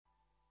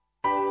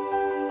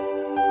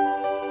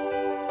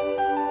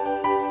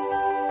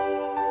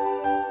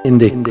in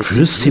the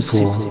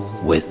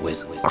crucible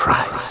with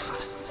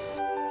Christ.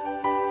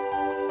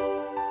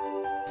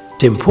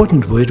 The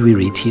important word we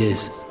read here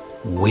is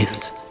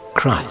with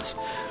Christ.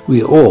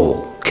 We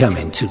all come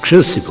into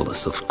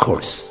crucibles, of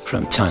course,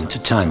 from time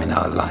to time in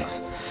our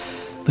life.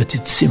 But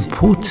it's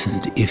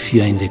important if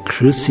you're in the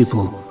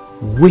crucible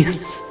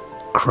with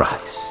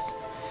Christ,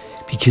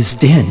 because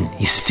then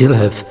you still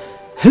have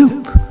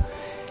hope.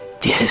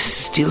 There's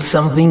still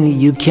something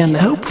you can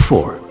hope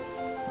for,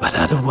 but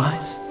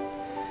otherwise.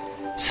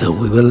 So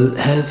we will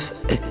have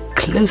a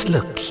close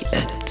look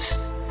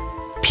at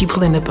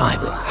people in the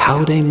Bible,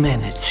 how they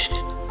managed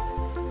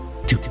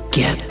to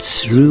get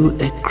through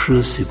a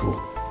crucible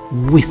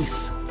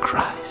with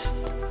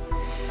Christ,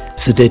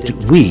 so that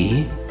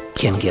we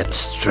can get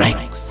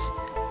strength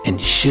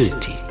and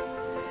surety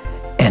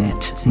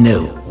and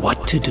know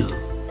what to do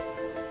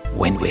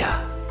when we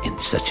are in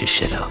such a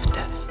shadow of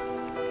death.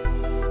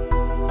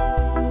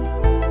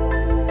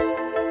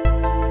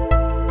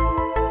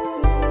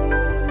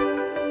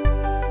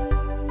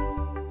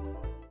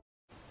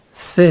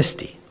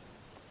 Thirsty.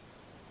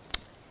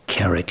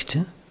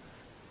 Character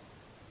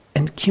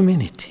and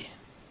community.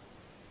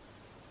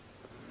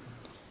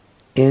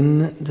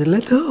 In the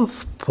letter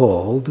of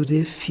Paul to the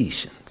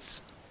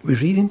Ephesians, we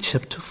read in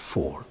chapter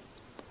 4,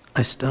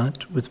 I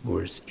start with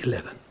verse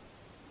 11.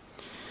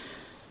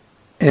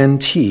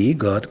 And he,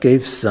 God,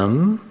 gave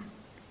some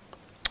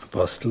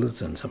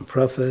apostles and some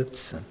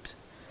prophets and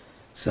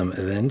some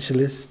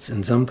evangelists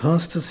and some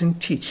pastors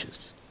and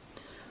teachers,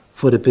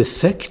 for the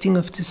perfecting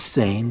of the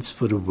saints,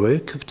 for the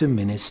work of the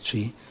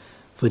ministry,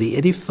 for the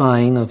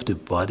edifying of the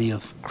body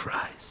of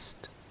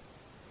Christ,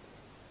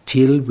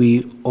 till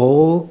we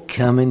all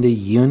come in the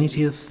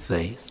unity of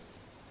faith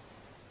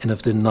and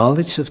of the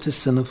knowledge of the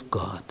Son of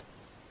God,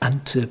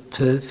 unto a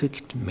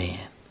perfect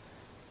man,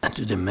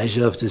 unto the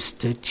measure of the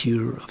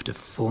stature of the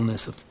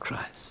fullness of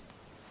Christ,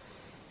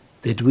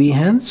 that we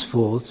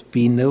henceforth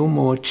be no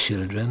more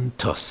children,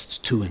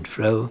 tossed to and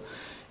fro,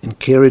 and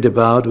carried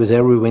about with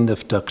every wind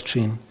of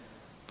doctrine,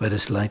 by the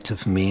sleight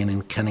of men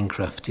and cunning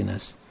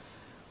craftiness,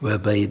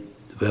 whereby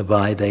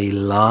they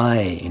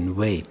lie in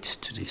wait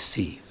to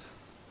deceive,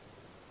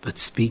 but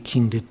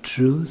speaking the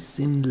truth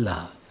in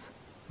love,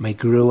 may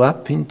grow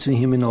up into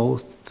him in all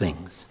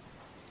things,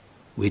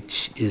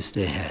 which is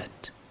the head,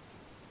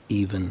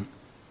 even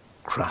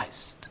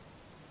Christ,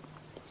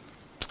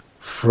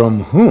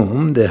 from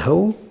whom the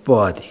whole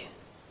body,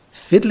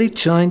 fitly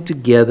joined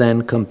together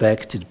and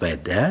compacted by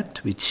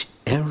that which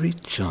every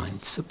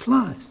joint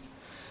supplies,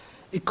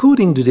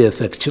 according to the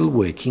effectual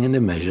working in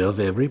the measure of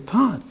every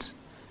part,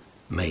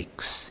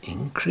 makes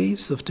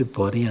increase of the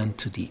body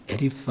unto the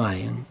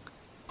edifying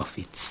of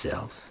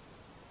itself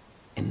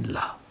in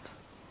love.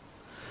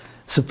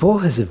 So Paul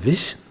has a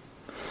vision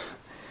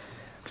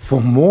for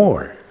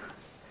more,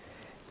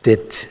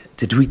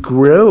 that we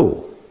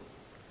grow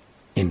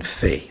in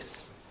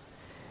faith,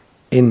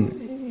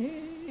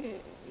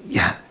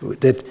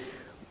 that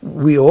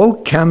we all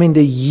come in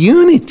the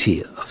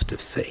unity of the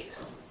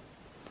faith.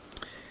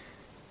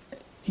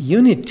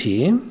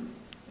 Unity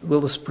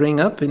will spring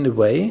up in the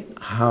way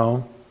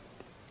how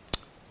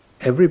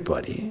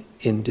everybody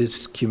in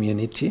this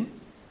community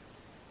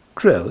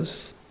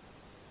grows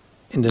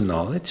in the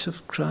knowledge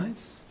of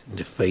Christ, in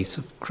the faith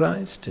of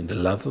Christ, in the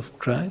love of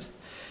Christ,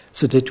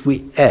 so that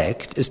we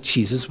act as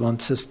Jesus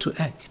wants us to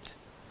act.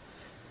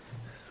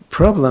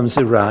 Problems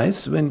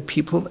arise when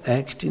people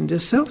act in their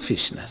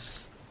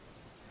selfishness.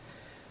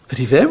 But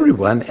if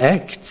everyone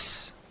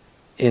acts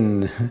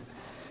in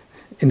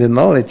the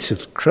knowledge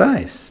of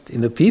Christ,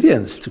 in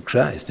obedience to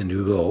Christ, then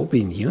we will all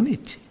be in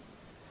unity.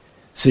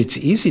 So it's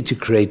easy to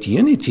create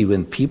unity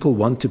when people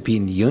want to be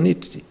in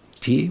unity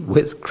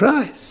with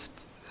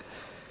Christ.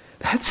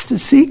 That's the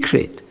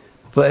secret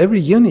for every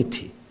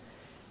unity.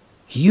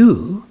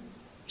 You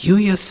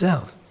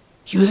yourself,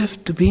 you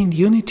have to be in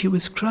unity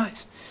with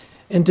Christ.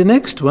 And the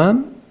next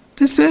one,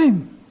 the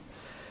same.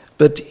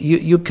 But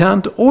you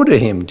can't order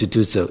him to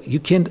do so. You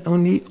can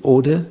only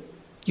order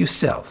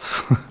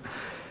yourself.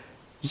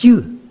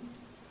 You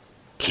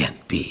can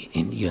be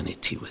in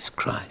unity with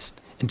Christ.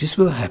 And this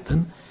will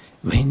happen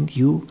when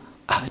you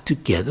are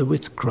together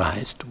with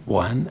Christ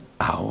 1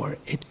 hour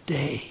a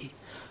day,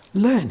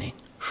 learning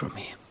from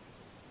him.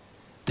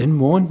 Then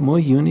more and more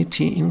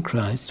unity in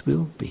Christ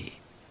will be.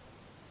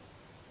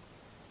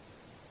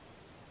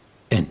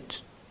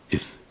 And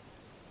if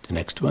the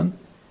next one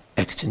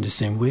acts in the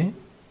same way,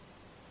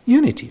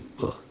 unity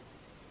will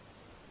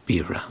be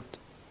around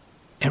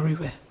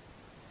everywhere.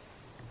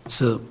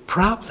 So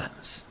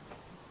problems,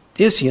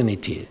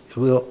 disunity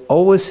will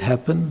always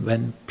happen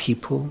when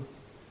people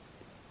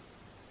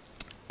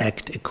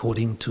act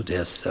according to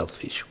their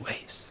selfish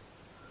ways.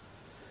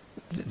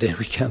 Then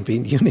we can't be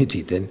in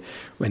unity. Then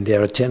when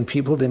there are 10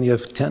 people, then you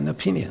have 10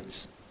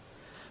 opinions.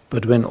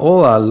 But when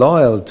all are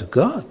loyal to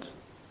God,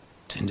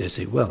 then they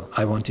say, well,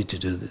 I wanted to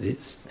do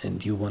this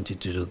and you wanted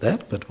to do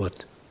that, but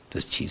what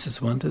does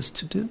Jesus want us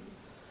to do?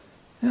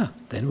 Yeah,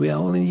 then we are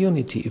all in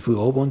unity if we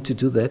all want to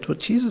do that what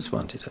Jesus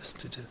wanted us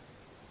to do.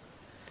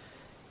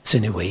 So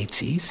in a way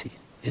it's easy,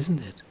 isn't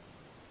it?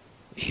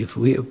 if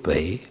we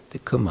obey the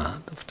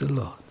command of the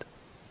Lord.